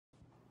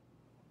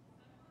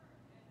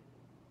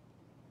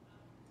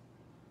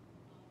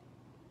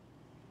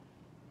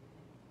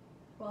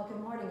Well,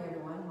 good morning,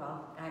 everyone.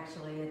 Well,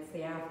 actually, it's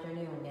the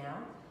afternoon now,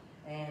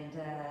 and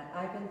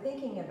I've been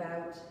thinking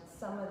about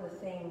some of the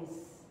things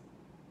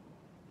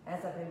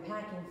as I've been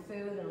packing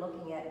food and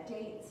looking at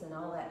dates and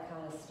all that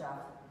kind of stuff.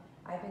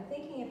 I've been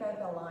thinking about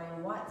the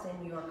line, what's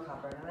in your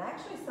cupboard? And I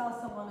actually saw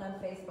someone on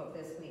Facebook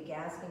this week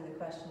asking the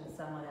question to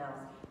someone else,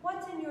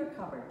 what's in your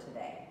cupboard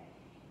today?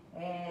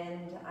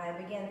 And I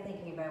began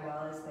thinking about,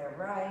 well, is there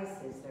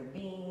rice? Is there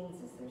beans?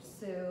 Is there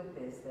soup?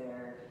 Is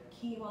there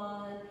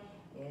quinoa?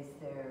 Is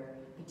there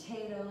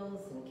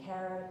potatoes and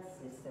carrots?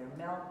 Is there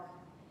milk?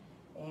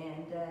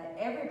 And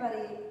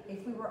everybody,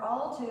 if we were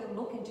all to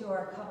look into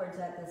our cupboards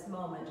at this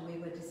moment, we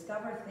would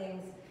discover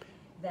things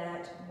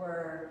that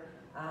were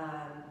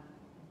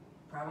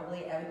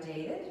probably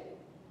outdated,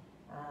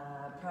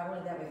 probably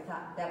that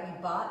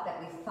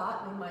we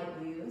thought we might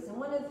use. And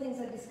one of the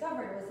things I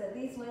discovered was that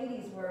these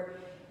ladies were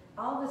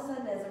all of a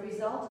sudden, as a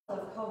result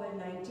of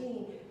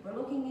COVID-19, were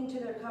looking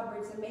into their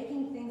cupboards and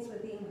making things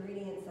with the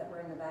ingredients that were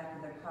in the back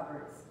of their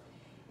cupboards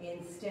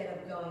instead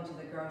of going to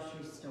the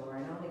grocery store,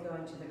 and only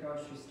going to the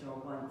grocery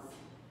store once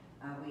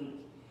a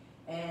week.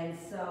 And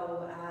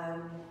so,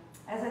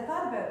 as I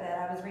thought about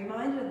that, I was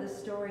reminded of the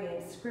story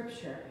in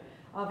Scripture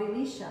of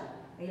Elisha,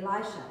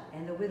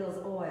 and the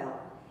widow's oil.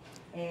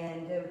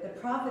 And the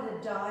prophet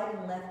had died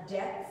and left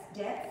debts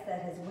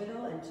that his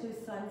widow and two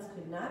sons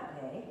could not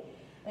pay.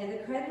 And the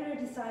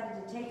creditor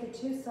decided to take the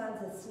two sons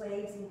as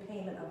slaves in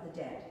payment of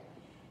the debt.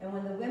 And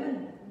when the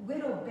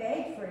widow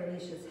begged for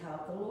Elisha's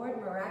help, the Lord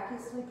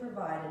miraculously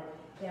provided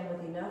them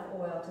with enough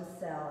oil to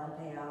sell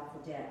and pay off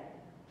the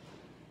debt.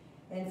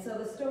 And so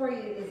the story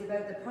is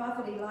about the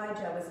prophet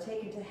Elijah was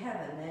taken to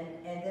heaven,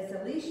 and this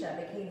Elisha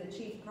became the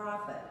chief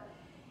prophet.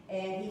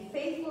 And he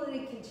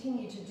faithfully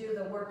continued to do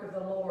the work of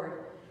the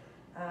Lord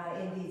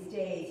in these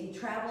days. He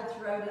traveled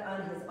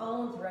on his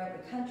own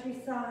throughout the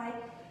countryside.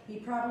 He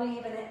probably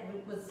even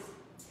was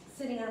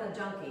sitting on a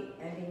donkey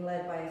and being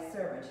led by a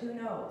servant, who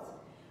knows?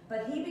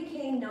 But he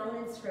became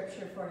known in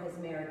Scripture for his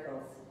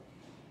miracles.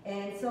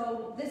 And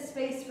so this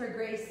space for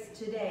grace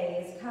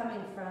today is coming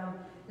from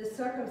the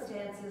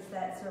circumstances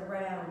that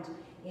surround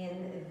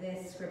in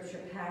this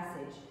Scripture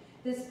passage.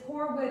 This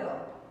poor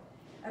widow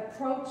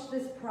approached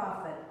this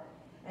prophet,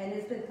 and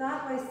it's been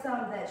thought by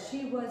some that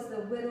she was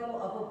the widow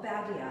of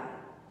Obadiah.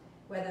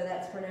 Whether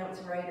that's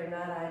pronounced right or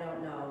not, I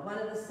don't know. One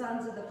of the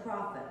sons of the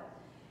prophet.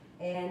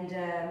 And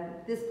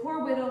this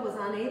poor widow was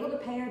unable to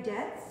pay her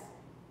debts.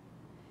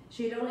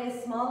 She had only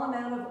a small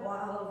amount of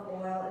olive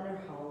oil in her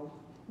home,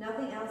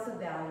 nothing else of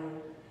value.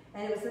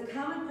 And it was the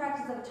common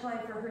practice of the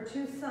time for her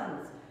two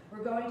sons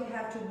were going to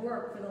have to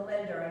work for the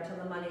lender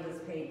until the money was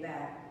paid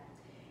back.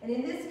 And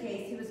in this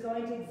case, he was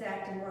going to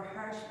exact a more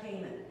harsh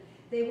payment.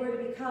 They were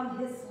to become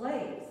his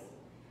slaves.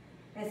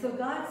 And so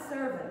God's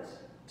servant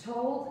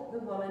told the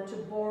woman to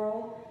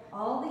borrow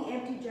all the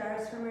empty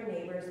jars from her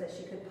neighbors that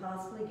she could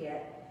possibly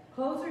get,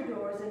 close her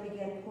doors, and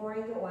began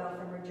pouring the oil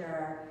from her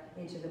jar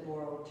into the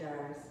borrowed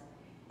jars.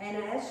 And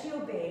as she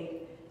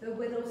obeyed, the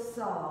widow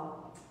saw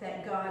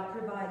that God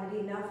provided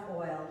enough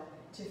oil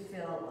to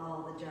fill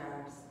all the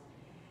jars.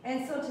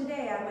 And so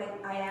today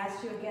I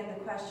ask you again the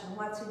question,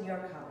 what's in your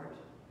cupboard?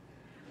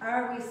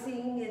 Are we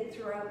seeing it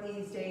throughout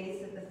these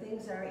days that the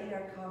things that are in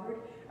our cupboard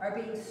are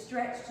being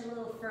stretched a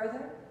little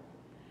further?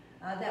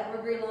 That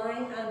we're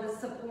relying on the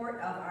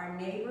support of our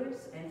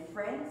neighbors and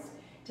friends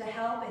to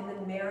help in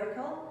the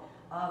miracle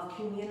of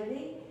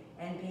community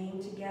and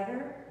being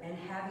together and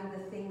having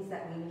the things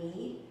that we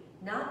need,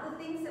 not the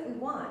things that we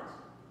want,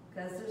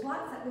 because there's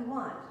lots that we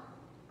want,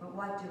 but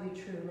what do we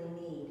truly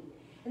need?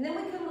 And then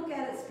we can look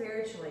at it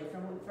spiritually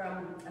from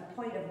a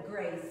point of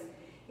grace,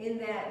 in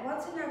that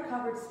what's in our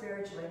cupboard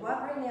spiritually?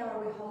 What right now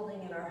are we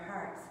holding in our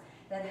hearts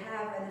that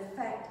have an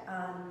effect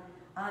on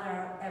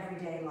our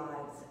everyday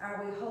lives?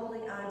 Are we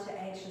holding on to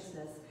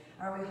anxiousness?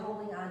 Are we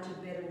holding on to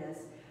bitterness?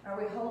 Are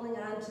we holding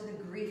on to the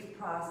grief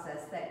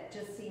process that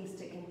just seems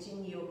to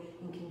continue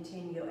and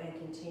continue and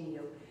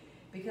continue?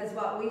 Because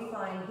what we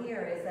find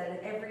here is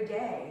that every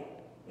day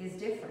is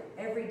different.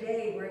 Every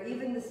day,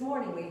 even this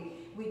morning,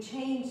 we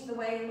change the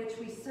way in which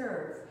we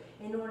serve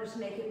in order to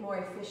make it more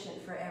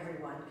efficient for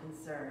everyone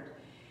concerned.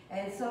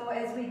 And so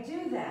as we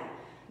do that,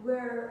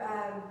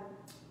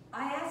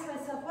 I ask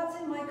myself, what's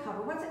in my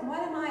cupboard? What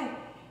am I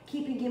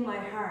keeping in my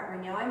heart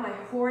right now? Am I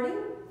hoarding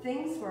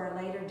things for a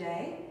later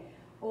day?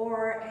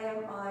 Or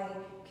am I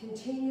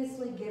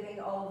continuously giving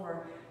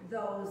over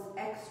those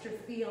extra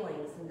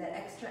feelings and that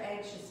extra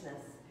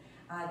anxiousness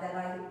that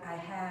I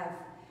have,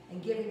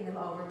 and giving them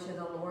over to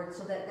the Lord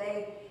so that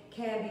they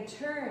can be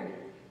turned,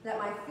 that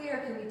my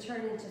fear can be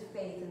turned into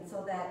faith, and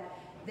so that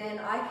then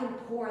I can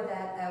pour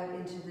that out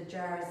into the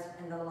jars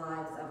and the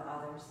lives of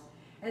others.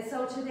 And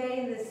so today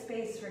in this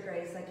space for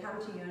grace, I come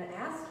to you and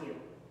ask you,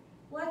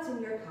 what's in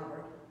your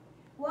cupboard?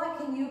 What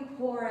can you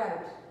pour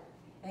out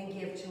and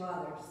give to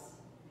others?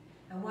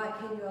 And what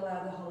can you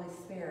allow the Holy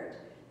Spirit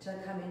to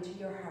come into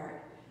your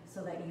heart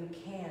so that you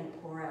can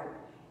pour out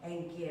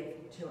and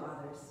give to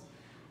others?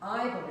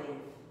 I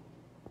believe,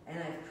 and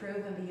I've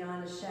proven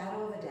beyond a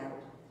shadow of a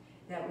doubt,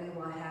 that we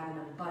will have an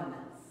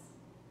abundance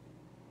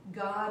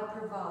God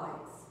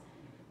provides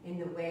in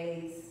the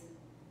ways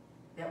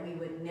that we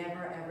would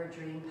never ever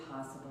dream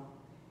possible.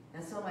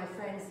 And so, my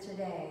friends,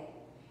 today,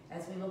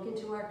 as we look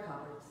into our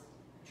cupboards,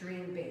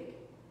 dream big,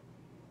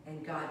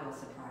 and God will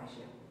surprise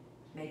you.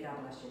 May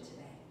God bless you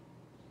today.